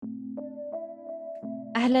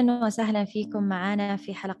أهلا وسهلا فيكم معنا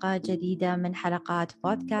في حلقات جديدة من حلقات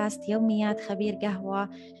بودكاست يوميات خبير قهوة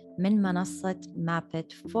من منصة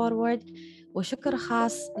مابت فورورد. وشكر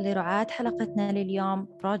خاص لرعاة حلقتنا لليوم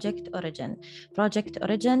بروجكت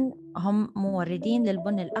أوريجن هم موردين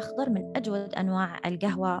للبن الأخضر من أجود أنواع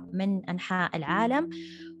القهوة من أنحاء العالم،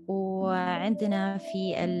 وعندنا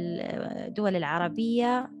في الدول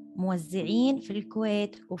العربية موزعين في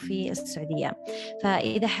الكويت وفي السعودية.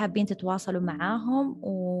 فإذا حابين تتواصلوا معاهم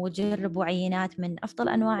وجربوا عينات من أفضل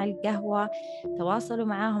أنواع القهوة، تواصلوا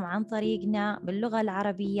معاهم عن طريقنا باللغة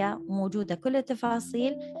العربية، وموجودة كل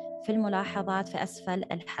التفاصيل في الملاحظات في أسفل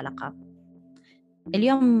الحلقة.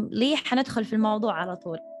 اليوم ليه حندخل في الموضوع على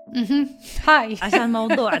طول هاي عشان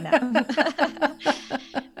موضوعنا.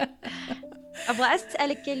 أبغى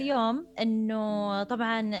أسألك اليوم إنه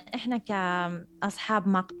طبعا إحنا كأصحاب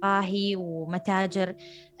مقاهي ومتاجر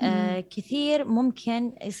كثير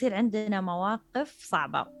ممكن يصير عندنا مواقف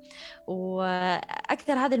صعبة،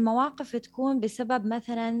 وأكثر هذه المواقف تكون بسبب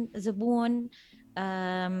مثلا زبون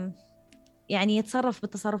يعني يتصرف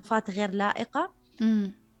بتصرفات غير لائقة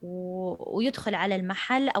ويدخل على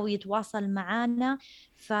المحل أو يتواصل معنا.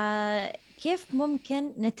 فكيف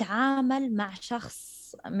ممكن نتعامل مع شخص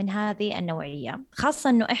من هذه النوعية، خاصة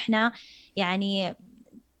أنه يعني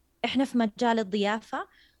إحنا في مجال الضيافة،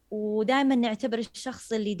 ودائما نعتبر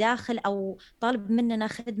الشخص اللي داخل أو طالب مننا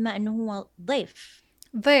خدمة أنه هو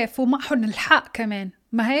ضيف ومعهم الحق كمان،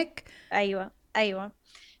 ما هيك؟ أيوة.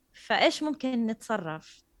 فإيش ممكن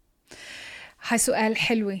نتصرف؟ هاي سؤال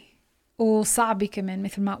حلوة وصعبة كمان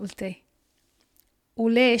مثل ما قلتي.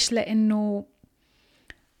 وليش؟ لأنه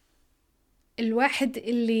الواحد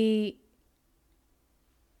اللي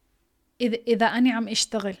إذا أنا عم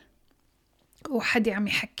أشتغل وحدي عم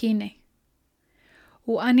يحكيني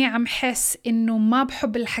وأنا عم حس إنه ما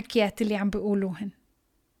بحب الحكيات اللي عم بيقولوهن،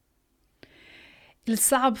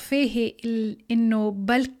 الصعب فيه إنه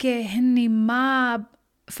بلكي هني ما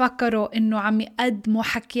فكروا إنه عم يقدموا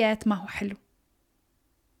حكيات ما هو حلو،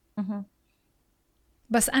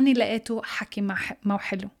 بس أنا لقيته حكي ما هو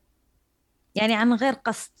حلو، يعني عن غير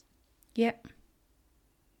قصد. yeah.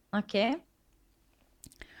 أوكي.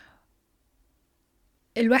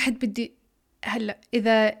 الواحد بدي هلا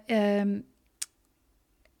إذا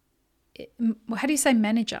how do you say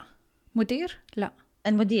manager؟ مدير؟ لا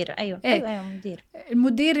المدير، أيوة إيه، أيوة مدير.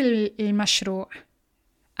 المدير المشروع،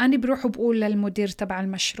 أنا بروح وبقول للمدير تبع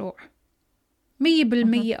المشروع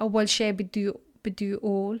 100% أول شيء بدي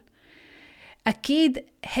يقول أكيد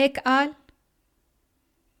هيك قال،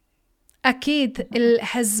 أكيد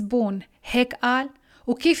الزبون هيك قال،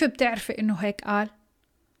 وكيف بتعرفي إنه هيك قال؟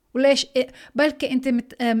 وليش بلكي أنت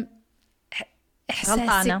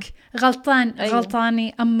إحساسك أيوة.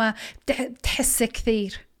 غلطانة، أما بتحس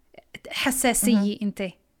كثير حساسية أنت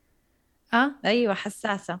أيوة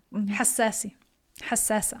حساسة.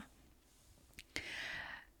 حساسة.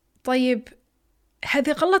 طيب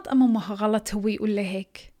هذه غلط أما ما غلط هو يقول لي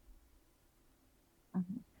هيك؟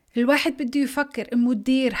 الواحد بده يفكر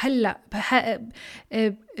المدير هلأ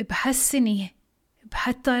بهالسنة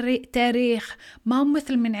بهالتاريخ ما هو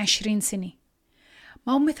مثل من 20 سنة،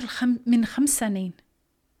 ما هو مثل من 5 سنين،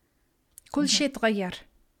 كل شيء تغير.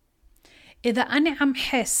 إذا أنا عم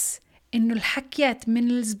حس إنه الحكيات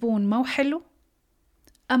من الزبون ما هو حلو،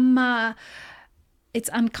 أما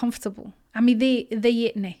it's uncomfortable، عم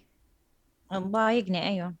يضايقني، ضايقني.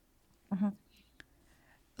 أيوة.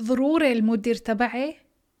 ضروري المدير تبعي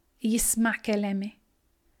يسمع كلامي،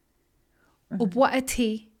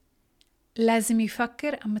 وبوقتها لازم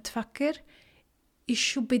يفكر أما تفكر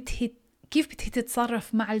كيف بدي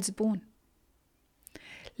تتصرف مع الزبون،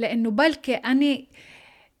 لأنه بلكي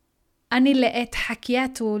أنا لقيت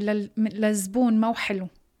حكياته للزبون ما هو حلو،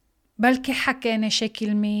 بلكي حكينا شي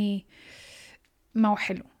كلمة ما هو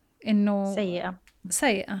حلو، إنه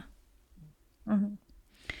سيئة.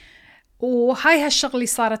 وهاي هالشغلة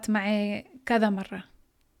صارت معي كذا مرة.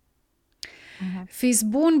 في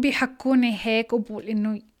زبون بيحكوني هيك وبقول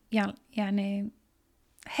إنه يعني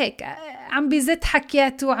هيك عم بيزت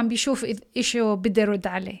حكياته وعم بيشوف إيشو بدي رد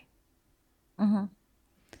عليه.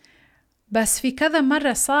 بس في كذا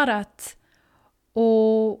مرة صارت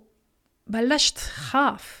وبلشت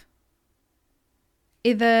خاف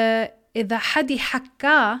إذا حد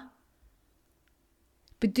حكاه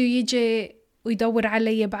بده يجي ويدور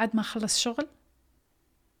علي بعد ما خلص شغل.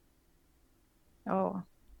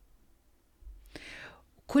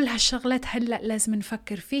 كل هالشغلات هلأ لازم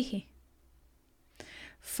نفكر فيه.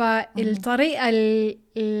 فالطريقة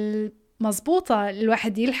المضبوطة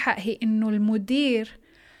الواحد يلحق هي إنه المدير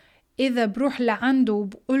إذا بروح لعنده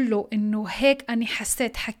وبقول له إنه هيك أنا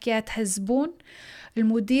حسيت حكيات هالزبون،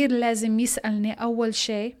 المدير لازم يسألني أول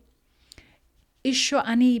شيء إيشو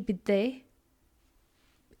أنا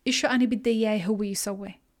بدي إياه هو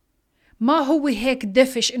يسوي. ما هو هيك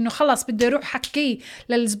دفش إنه خلاص بدي أروح حكيه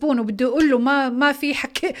للزبون وبدي أقول له ما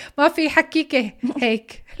في حكيك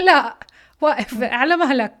هيك. لا، واقف على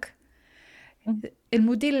مهلك.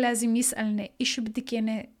 المدير لازم يسألني إيشو بدك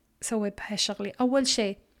يعني سوي بهالشغلة. أول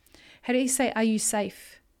شيء how do you say are you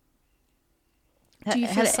safe؟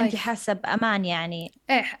 هل أنت حاسة بأمان يعني؟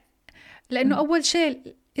 إيه، لأنه أول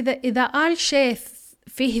شيء إذا قال شيء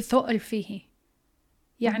فيه ثقل فيه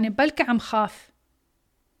يعني بلكي عم خاف.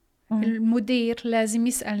 المدير لازم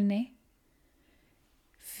يسألني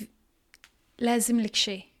لازم لك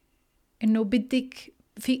شيء إنه بدك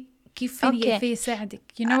كيف في يساعدك.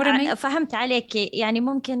 you know what I mean؟ فهمت عليك. يعني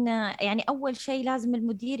ممكن يعني أول شيء لازم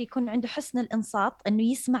المدير يكون عنده حسن الإنصات، إنه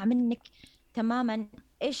يسمع منك تماما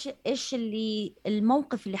إيش اللي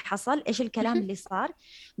الموقف اللي حصل، إيش الكلام اللي صار.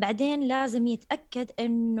 بعدين لازم يتأكد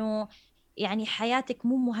إنه يعني حياتك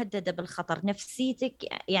مو مهددة بالخطر، نفسيتك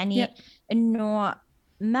يعني إنه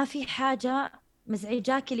ما في حاجة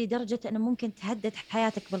مزعجاك لدرجة إنه ممكن تهدد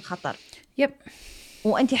حياتك بالخطر.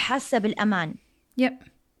 وأنت حاسة بالأمان.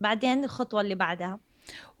 بعدين الخطوة اللي بعدها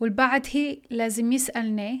والبعد هي لازم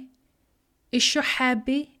يسألني إيشو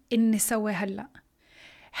حابة إني سوي هلأ.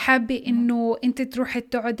 حابة إنه أنت تروحي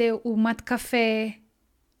تقعدي وما تكفي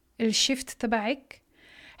الشيفت تبعك؟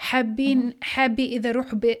 حابة إذا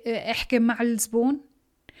روح أحكي مع الزبون؟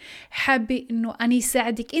 حابة إنه أنا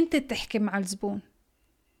يساعدك أنت تحكي مع الزبون؟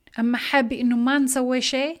 أما حابة إنه ما نسوي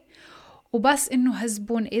شيء وبس إنه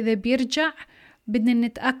هالزبون إذا بيرجع بدنا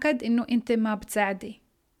نتأكد إنه أنت ما بتساعدي.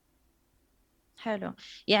 حلو.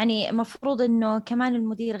 يعني مفروض إنه كمان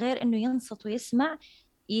المدير غير إنه ينصت ويسمع،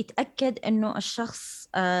 يتأكد إنه الشخص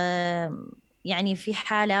يعني في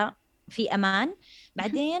حالة في أمان.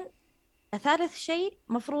 بعدين ثالث شيء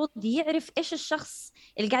مفروض يعرف إيش الشخص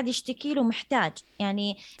اللي قاعد يشتكي له محتاج،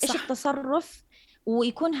 يعني إيش التصرف،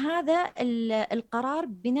 ويكون هذا القرار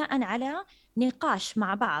بناء على نقاش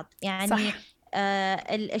مع بعض. يعني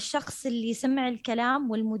الشخص اللي يسمع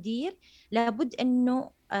الكلام والمدير لابد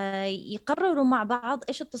إنه يقرروا مع بعض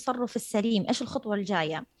إيش التصرف السليم، إيش الخطوة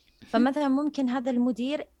الجاية. فمثلا ممكن هذا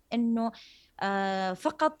المدير إنه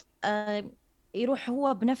فقط يروح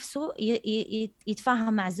هو بنفسه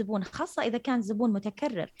يتفاهم مع زبون، خاصة إذا كان زبون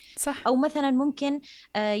متكرر. صح. أو مثلا ممكن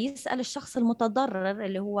يسأل الشخص المتضرر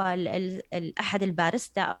اللي هو أحد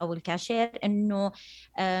الباريستا أو الكاشير إنه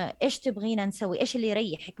إيش تبغينا نسوي، إيش اللي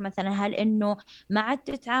يريحك مثلا. هل إنه ما عاد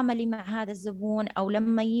تتعاملي مع هذا الزبون، أو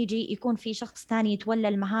لما يجي يكون في شخص تاني يتولى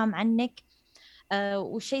المهام عنك.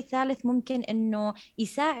 والشيء الثالث ممكن إنه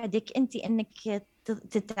يساعدك أنت إنك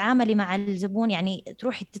تتعاملي مع الزبون، يعني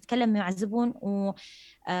تروحي تتكلمي مع الزبون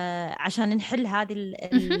عشان نحل هذا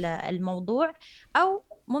الموضوع. أو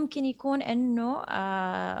ممكن يكون إنه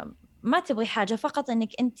ما تبغي حاجة، فقط إنك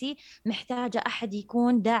أنت محتاجة أحد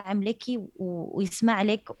يكون داعم لك ويسمع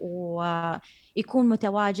لك ويكون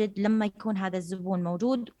متواجد لما يكون هذا الزبون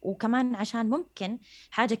موجود. وكمان عشان ممكن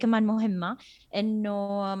حاجة كمان مهمة،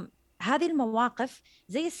 إنه هذه المواقف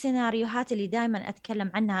زي السيناريوهات اللي دائما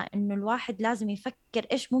أتكلم عنها، إنه الواحد لازم يفكر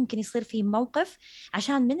إيش ممكن يصير فيه موقف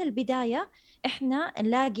عشان من البداية إحنا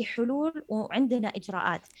نلاقي حلول وعندنا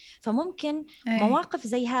إجراءات. فممكن مواقف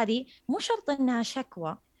زي هذه مو شرط إنها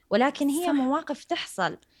شكوى، ولكن هي مواقف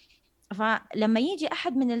تحصل. فلما يجي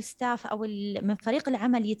أحد من الستاف أو من فريق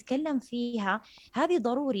العمل يتكلم فيها، هذه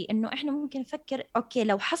ضروري إنه إحنا ممكن نفكر أوكي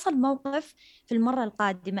لو حصل موقف في المرة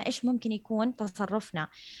القادمة إيش ممكن يكون تصرفنا.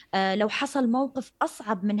 لو حصل موقف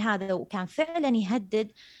أصعب من هذا وكان فعلا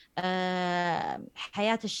يهدد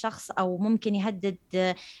حياة الشخص أو ممكن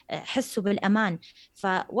يهدد حسه بالأمان،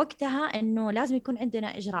 فوقتها إنه لازم يكون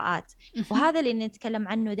عندنا إجراءات. وهذا اللي نتكلم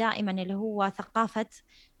عنه دائما، اللي هو ثقافة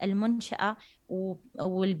المنشأة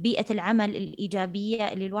والبيئة العمل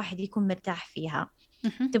الإيجابية اللي الواحد يكون مرتاح فيها.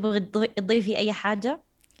 تبغي تضيفي أي حاجة؟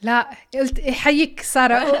 لا، قلت حيك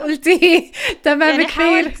سارة، قلتي تمام يعني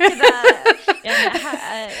كثير. يعني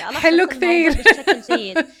حلو كثير بشكل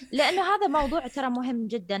جيد، لأنه هذا موضوع ترى مهم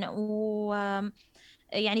جدا.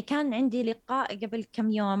 يعني كان عندي لقاء قبل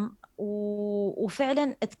كم يوم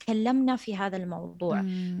وفعلا تكلمنا في هذا الموضوع.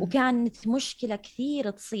 وكانت مشكلة كثير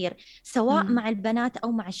تصير سواء مع البنات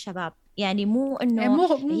أو مع الشباب، يعني مو إنه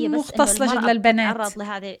هي بس مختص إنه المرأة للبنات. بتتعرض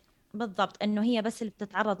لهذه بالضبط، إنه هي بس اللي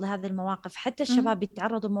بتتعرض لهذه المواقف، حتى الشباب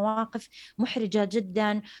بيتعرضوا لمواقف محرجة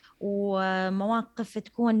جدا، ومواقف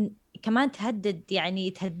تكون كمان تهدد،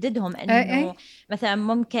 يعني تهددهم إنه مثلا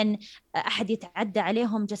ممكن أحد يتعدى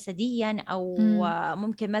عليهم جسديا، أو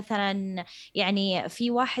ممكن مثلا يعني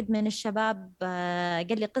في واحد من الشباب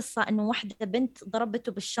قال لي قصة إنه واحدة بنت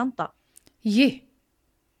ضربته بالشنطة.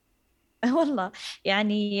 والله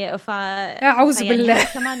يعني أعوذ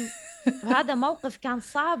بالله. كمان هذا موقف كان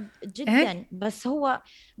صعب جدا،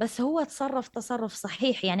 بس هو تصرف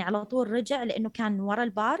صحيح، يعني على طول رجع لأنه كان ورا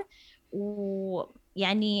البار،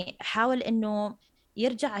 ويعني حاول إنه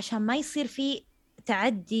يرجع عشان ما يصير فيه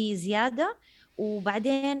تعدي زيادة.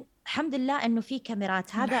 وبعدين الحمد لله إنه في كاميرات،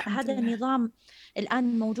 الحمد هذا لله. النظام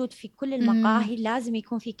الآن موجود في كل المقاهي، لازم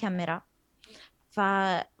يكون في كاميرا.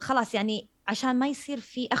 فخلاص يعني عشان ما يصير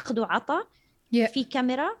في أخذ وعطا، في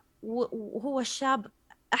كاميرا، وهو الشاب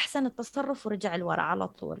أحسن التصرف ورجع لورا على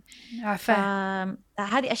طول. عفاه.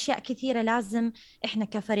 فهذه أشياء كثيرة لازم إحنا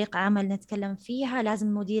كفريق عمل نتكلم فيها،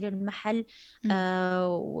 لازم مدير المحل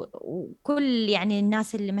وكل يعني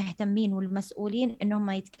الناس اللي مهتمين والمسؤولين إنهم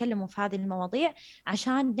يتكلموا في هذه المواضيع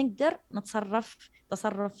عشان نقدر نتصرف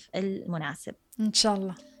تصرف المناسب. إن شاء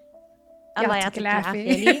الله. الله يعطيك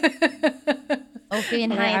العافية لي. وفي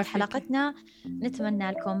الله نهاية يعافيك. حلقتنا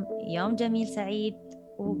نتمنى لكم يوم جميل سعيد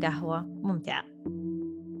وقهوة ممتعة.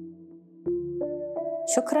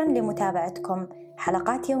 شكرا لمتابعتكم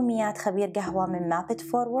حلقات يوميات خبير قهوة من مابت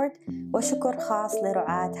فورورد، وشكر خاص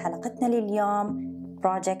لرعاة حلقتنا لليوم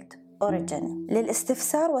Project Origin.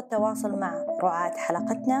 للاستفسار والتواصل مع رعاة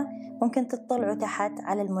حلقتنا ممكن تطلعوا تحت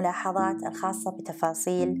على الملاحظات الخاصة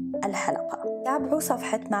بتفاصيل الحلقة. تابعوا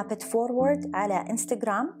صفحة مابت فورورد على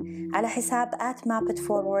انستغرام على حساب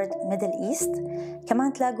 @mapitforwardmiddleeast.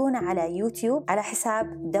 كمان تلاقونا على يوتيوب على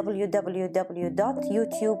حساب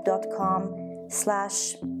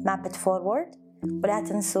www.youtube.com/mapitforward، ولا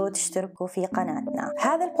تنسوا تشتركوا في قناتنا.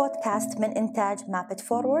 هذا البودكاست من إنتاج مابت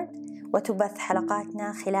فورورد، وتبث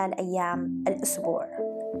حلقاتنا خلال أيام الأسبوع.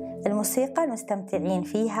 الموسيقى المستمتعين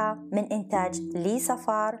فيها من إنتاج لي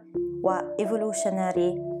صفار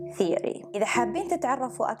وإيفولوشنري ثيوري. إذا حابين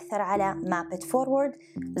تتعرفوا أكثر على مابت فورورد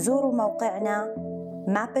زوروا موقعنا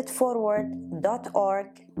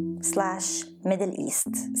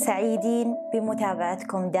mapitforward.org/middleeast. سعيدين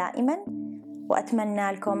بمتابعتكم دائما،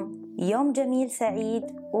 وأتمنى لكم يوم جميل سعيد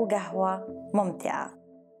وقهوة ممتعة.